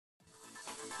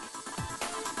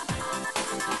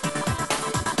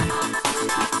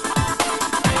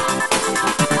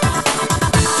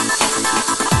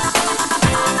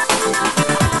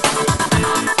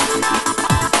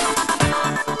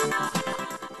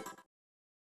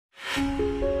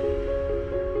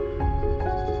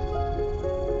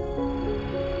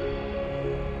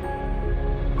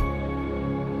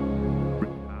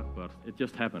But it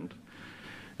just happened.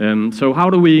 So how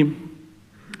do we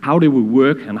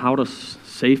work, and how does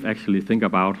SAFe actually think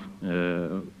about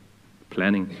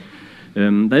planning?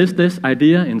 There is this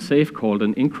idea in SAFe called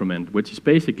an increment, which is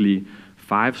basically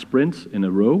 5 sprints in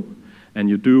a row, and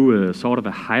you do sort of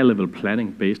a high-level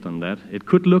planning based on that. It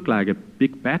could look like a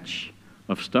big batch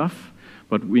of stuff,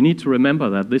 but we need to remember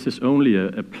that this is only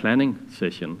a planning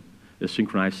session, a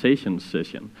synchronization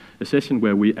session, a session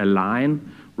where we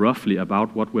align roughly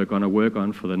about what we're going to work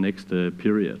on for the next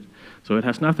period. So it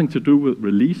has nothing to do with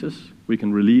releases. We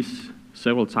can release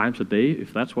several times a day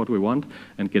if that's what we want,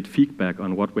 and get feedback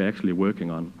on what we're actually working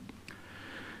on.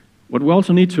 What we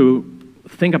also need to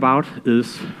think about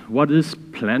is what is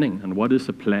planning and what is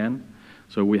a plan.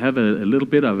 So we have a little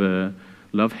bit of a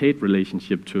love-hate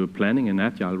relationship to planning in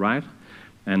Agile, right?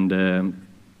 And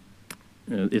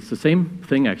it's the same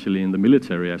thing actually in the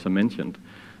military, as I mentioned.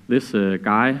 This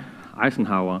guy,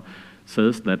 Eisenhower,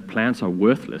 says that plans are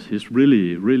worthless. He's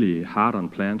really, really hard on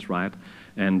plans, right?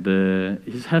 And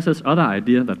he has this other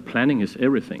idea that planning is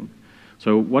everything.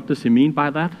 So what does he mean by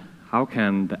that? How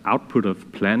can the output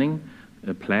of planning,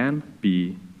 a plan,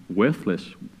 be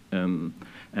worthless, and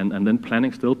then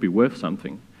planning still be worth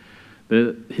something?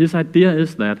 His idea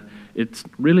is that it's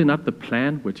really not the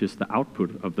plan which is the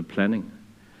output of the planning.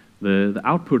 The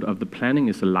output of the planning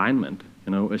is alignment,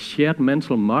 a shared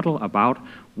mental model about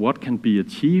what can be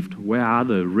achieved, where are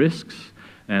the risks,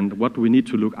 and what we need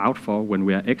to look out for when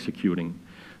we are executing.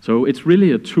 So it's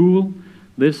really a tool,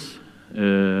 this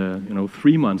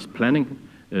 3 months planning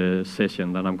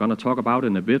session that I'm going to talk about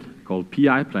in a bit, called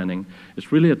PI planning.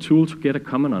 It's really a tool to get a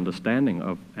common understanding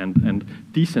of and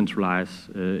decentralize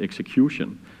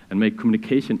execution and make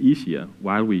communication easier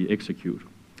while we execute.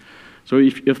 So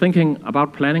if you're thinking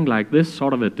about planning like this,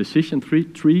 sort of a decision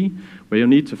tree, where you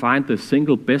need to find the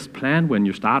single best plan when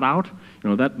you start out,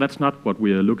 that's not what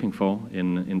we are looking for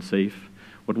in SAFe.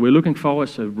 What we're looking for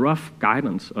is a rough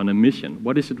guidance on a mission.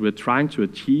 What is it we're trying to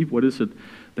achieve? What is it,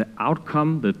 the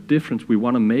outcome, the difference we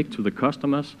want to make to the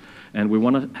customers? And we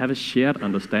want to have a shared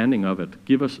understanding of it,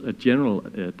 give us a general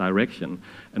direction.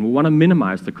 And we want to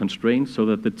minimize the constraints so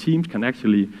that the teams can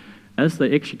actually, as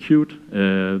they execute,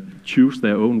 choose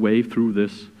their own way through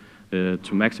this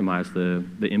to maximize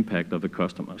the impact of the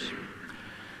customers.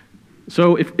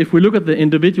 So if we look at the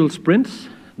individual sprints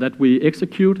that we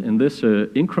execute in this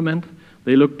increment,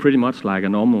 they look pretty much like a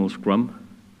normal Scrum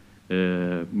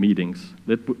meetings.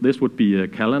 This would be a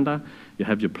calendar. You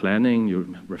have your planning, your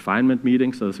refinement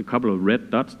meetings. There's a couple of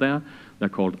red dots there. They're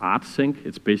called Art Sync.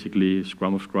 It's basically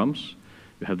Scrum of Scrums.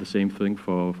 You have the same thing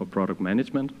for product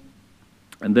management.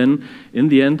 And then, in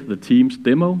the end, the teams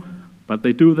demo, but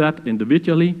they do that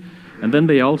individually, and then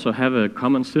they also have a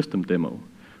common system demo,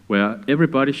 where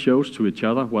everybody shows to each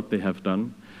other what they have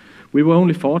done. We were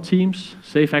only 4 teams.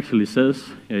 SAFe actually says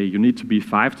you need to be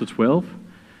 5 to 12.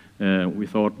 We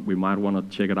thought we might want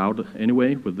to check it out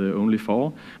anyway with the only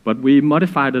 4, but we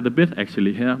modified it a bit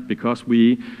actually here, because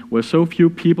we were so few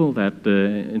people that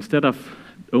instead of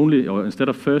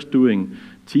first doing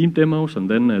team demos and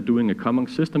then doing a common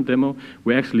system demo,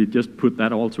 we actually just put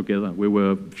that all together. We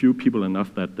were few people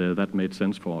enough that that made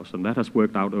sense for us, and that has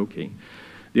worked out okay.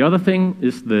 The other thing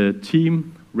is the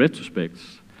team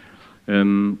retrospects.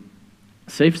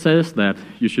 SAFe says that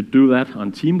you should do that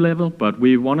on team level, but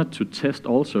we wanted to test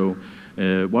also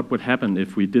what would happen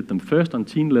if we did them first on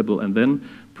team level and then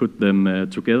put them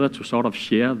together to sort of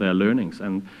share their learnings.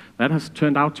 And that has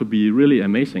turned out to be really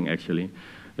amazing, actually.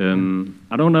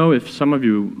 I don't know if some of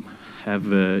you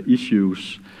have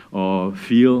issues or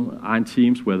feel in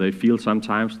teams where they feel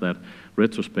sometimes that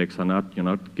retrospects are not, you're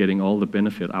not getting all the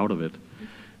benefit out of it.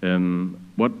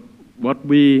 What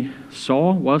we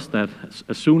saw was that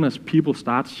as soon as people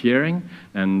start sharing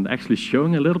and actually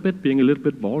showing a little bit, being a little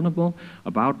bit vulnerable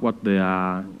about what they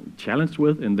are challenged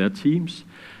with in their teams,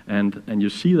 and you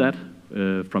see that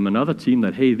from another team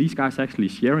that, hey, these guys are actually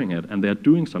sharing it and they're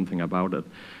doing something about it.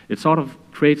 It sort of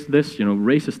creates this,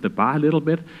 raises the bar a little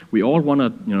bit. We all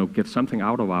want to, get something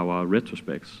out of our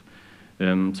retrospects.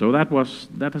 So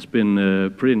that has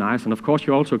been pretty nice. And of course,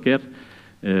 you also get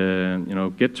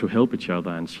to help each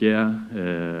other and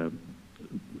share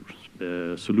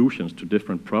solutions to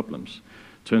different problems.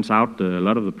 Turns out a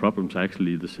lot of the problems are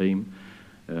actually the same,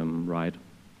 right?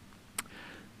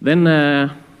 Then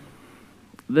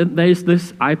there is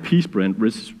this IP sprint,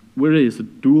 which really is a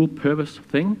dual-purpose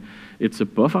thing. It's a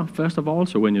buffer, first of all,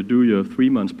 so when you do your 3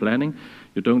 months planning,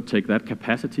 you don't take that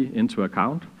capacity into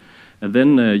account. And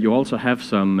then you also have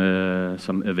some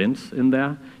events in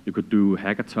there. You could do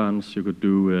hackathons, you could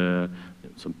do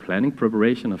some planning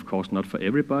preparation, of course not for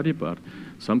everybody, but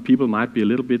some people might be a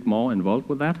little bit more involved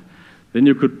with that. Then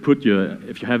you could put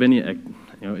if you have any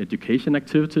education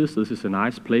activities, this is a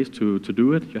nice place to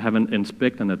do it. You have an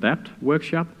inspect and adapt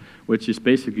workshop, which is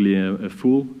basically a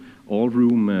full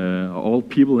all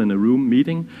people in a room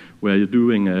meeting where you're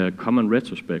doing a common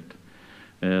retrospect.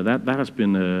 That has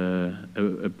been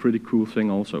a pretty cool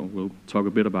thing also. We'll talk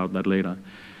a bit about that later.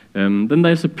 Then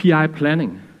there's a PI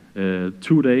planning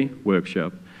 2-day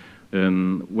workshop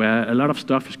where a lot of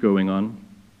stuff is going on.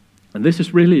 And this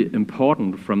is really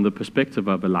important from the perspective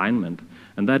of alignment,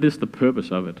 and that is the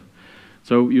purpose of it.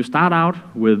 So you start out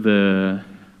with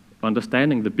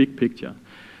understanding the big picture.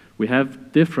 We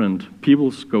have different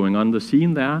peoples going on the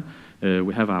scene there.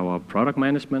 We have our product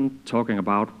management talking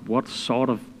about what sort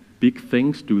of big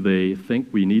things do they think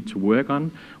we need to work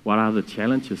on, what are the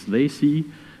challenges they see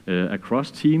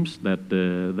across teams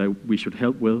that we should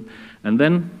help with. And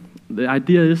then the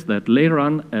idea is that later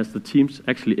on, as the teams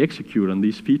actually execute on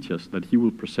these features that he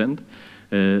will present,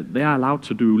 they are allowed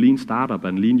to do lean startup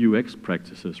and lean UX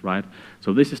practices, right?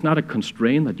 So this is not a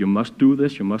constraint that you must do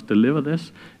this, you must deliver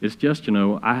this. It's just,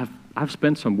 I've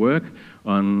spent some work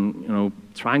on,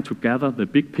 trying to gather the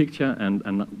big picture,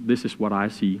 and this is what I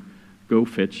see. Go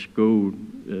fetch, go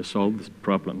solve these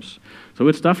problems. So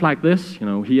it's stuff like this.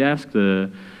 He asked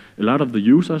a lot of the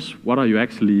users, what are you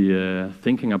actually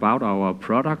thinking about our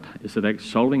product? Is it actually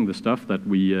solving the stuff that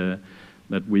we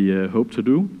hope to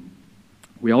do?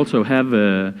 We also have,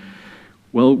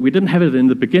 well, we didn't have it in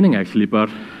the beginning actually, but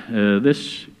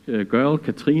this girl,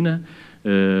 Katrina,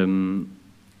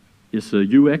 is a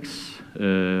UX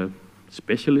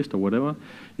specialist or whatever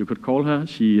you could call her.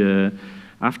 She,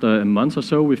 after a month or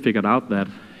so, we figured out that,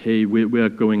 hey, we're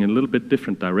going in a little bit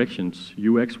different directions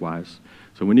UX-wise.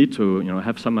 So we need to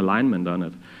have some alignment on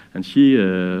it. And she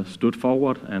stood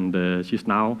forward, and she's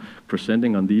now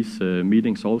presenting on these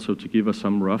meetings also to give us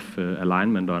some rough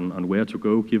alignment on where to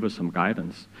go, give us some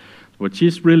guidance. But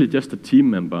she's really just a team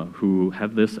member who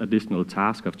have this additional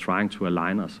task of trying to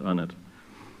align us on it.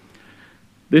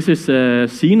 This is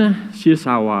Sina. She is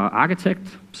our architect.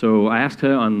 So I asked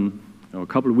her on a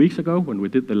couple of weeks ago when we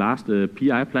did the last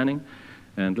PI planning,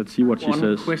 and let's see what she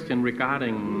says. One question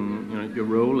regarding your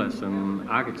role as an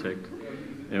architect.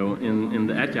 In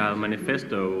the Agile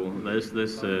manifesto, there's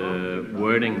this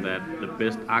wording that the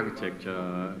best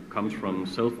architecture comes from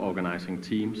self-organizing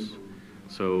teams.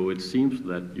 So it seems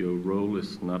that your role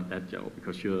is not Agile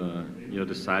because you're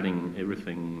deciding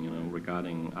everything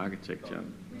regarding architecture.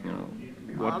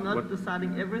 I'm not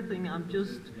deciding everything. I'm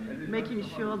just making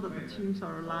sure that the teams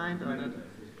are aligned on it.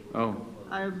 Oh.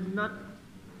 I'm not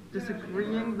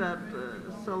disagreeing that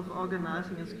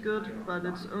self-organizing is good, but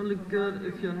it's only good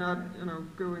if you're not,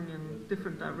 going in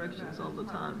different directions all the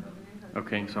time.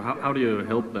 Okay, so how do you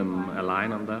help them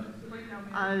align on that?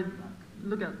 I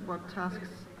look at what tasks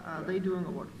are they doing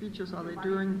or what features are they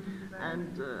doing,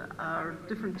 and are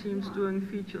different teams doing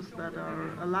features that are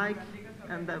alike,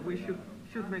 and that we should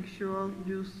make sure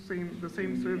use the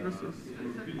same services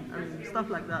and stuff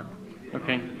like that.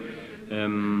 Okay.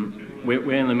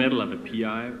 We're in the middle of a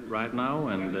PI right now,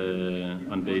 and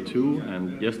on day 2,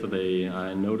 and yesterday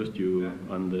I noticed you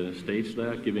on the stage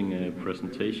there giving a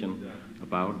presentation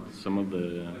about some of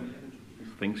the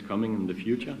things coming in the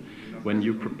future. When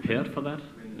you prepared for that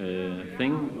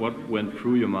thing, what went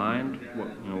through your mind?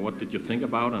 What did you think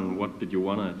about, and what did you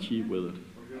want to achieve with it?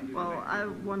 Well, I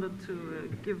wanted to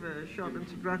give a short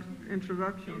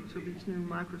introduction to these new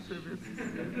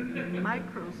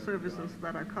microservices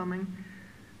that are coming,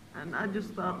 and I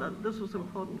just thought that this was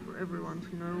important for everyone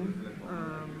to know.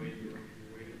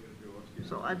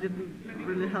 So I didn't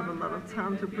really have a lot of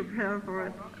time to prepare for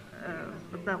it,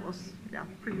 but that was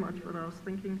pretty much what I was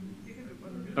thinking.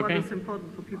 Okay. What is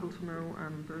important for people to know,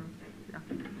 and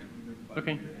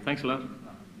Okay, thanks a lot.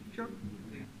 Sure.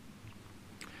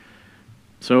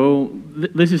 So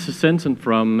this is a sentence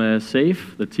from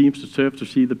SAFE. The teams deserve to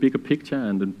see the bigger picture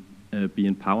and be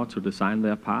empowered to design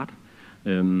their part.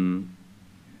 You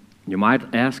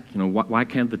might ask, why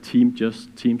can't the teams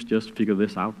just figure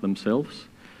this out themselves?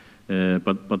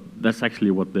 But that's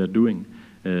actually what they're doing.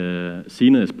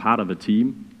 Sina is part of a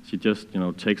team. She just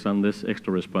takes on this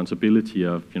extra responsibility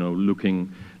of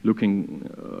getting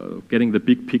the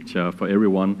big picture for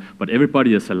everyone. But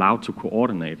everybody is allowed to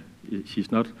coordinate.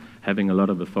 She's not having a lot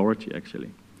of authority,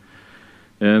 actually.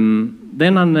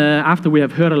 Then after we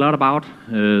have heard a lot about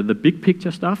the big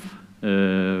picture stuff,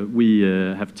 we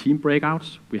have team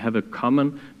breakouts. We have a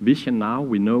common vision now.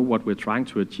 We know what we're trying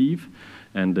to achieve.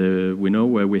 and we know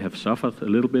where we have suffered a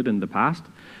little bit in the past.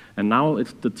 And now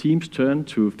it's the team's turn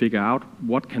to figure out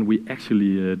what can we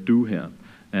actually do here.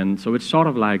 And so it's sort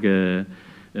of like a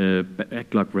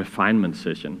backlog refinement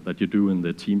session that you do in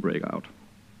the team breakout.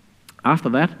 After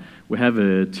that, we have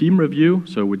a team review,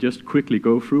 so we just quickly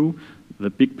go through the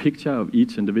big picture of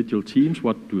each individual teams.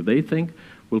 What do they think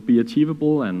will be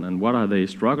achievable, and what are they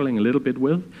struggling a little bit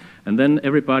with? And then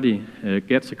everybody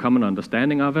gets a common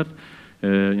understanding of it.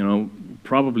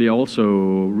 Probably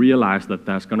also realize that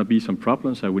there's going to be some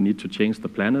problems and we need to change the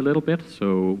plan a little bit,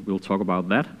 so we'll talk about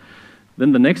that.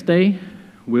 Then the next day,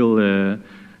 we'll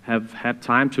have had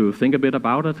time to think a bit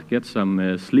about it, get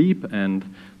some sleep, and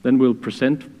then we'll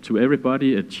present to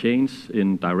everybody a change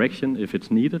in direction if it's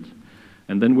needed,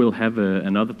 and then we'll have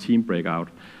another team breakout.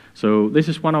 So this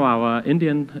is one of our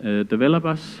Indian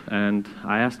developers, and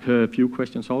I asked her a few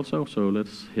questions also, so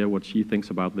let's hear what she thinks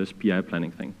about this PI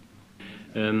planning thing.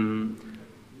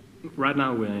 Right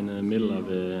now we're in the middle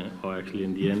of, or actually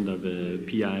in the end of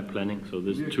PI planning, so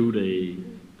this 2-day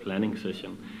planning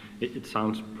session. It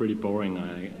sounds pretty boring.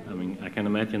 I mean, I can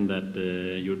imagine that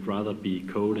you'd rather be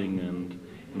coding and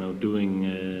doing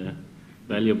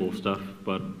valuable stuff,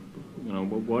 but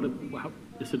how,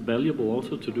 is it valuable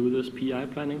also to do this PI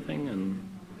planning thing? And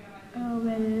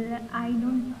well, I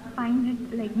don't find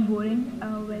it like boring.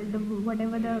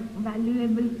 Whatever the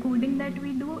valuable coding that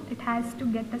we do, it has to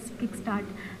get us kickstart.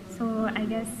 So I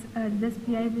guess this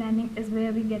PI planning is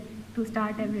where we get to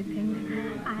start everything.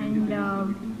 And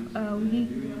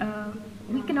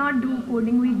we cannot do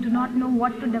coding. We do not know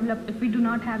what to develop if we do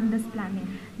not have this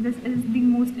planning. This is the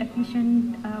most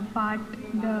efficient part,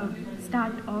 the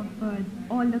start of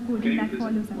all the coding that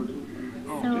follows up.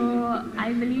 So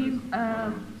I believe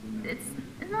it's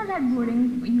not that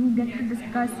boring. You get to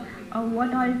discuss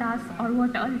what all tasks or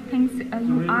what all things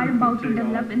you are about to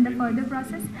develop in the further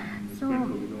process. So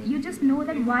you just know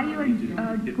that why you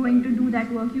are going to do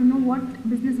that work. You know what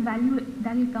business value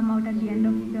that will come out at the end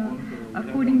of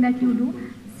the coding that you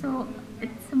do. So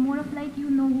it's more of like you're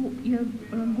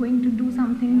going to do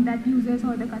something that users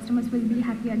or the customers will be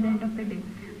happy at the end of the day.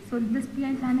 So this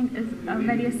PI planning is a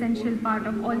very essential part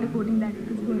of all the coding that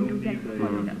is going to get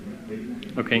followed up.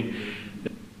 Okay.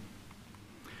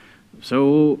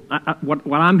 So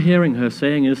what I'm hearing her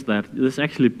saying is that this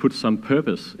actually puts some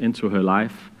purpose into her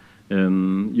life.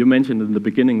 You mentioned in the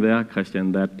beginning there,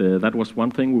 Christian, that that was one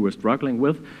thing we were struggling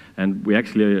with, and we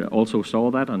actually also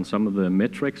saw that on some of the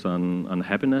metrics on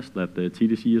happiness that the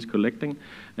TDC is collecting,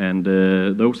 and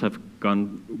those have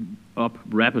gone up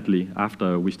rapidly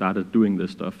after we started doing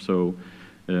this stuff, so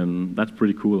that's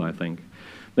pretty cool, I think.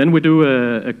 Then we do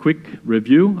a quick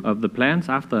review of the plans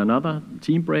after another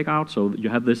team breakout, so you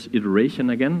have this iteration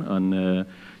again on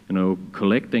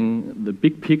collecting the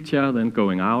big picture, then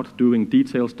going out, doing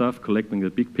detailed stuff, collecting the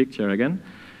big picture again.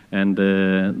 And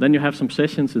then you have some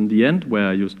sessions in the end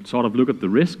where you sort of look at the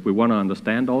risk. We want to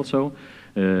understand also,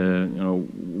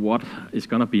 what is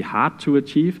going to be hard to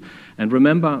achieve. And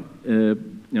remember,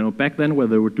 back then where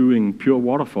they were doing pure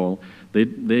waterfall,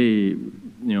 the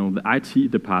IT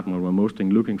department were mostly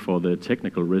looking for the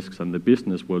technical risks, and the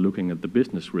business were looking at the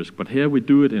business risk. But here we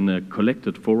do it in a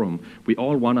collected forum. We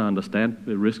all want to understand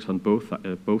the risks on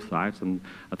both sides, and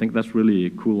I think that's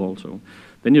really cool also.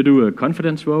 Then you do a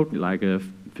confidence vote, like a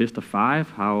fist of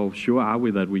 5. How sure are we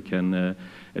that we can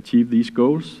achieve these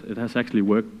goals? It has actually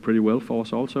worked pretty well for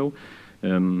us also.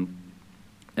 And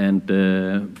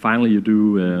finally, you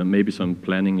do maybe some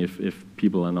planning if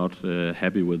people are not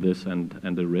happy with this, and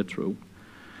the retro.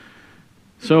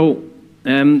 So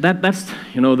that's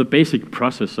the basic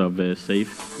process of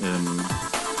SAFe.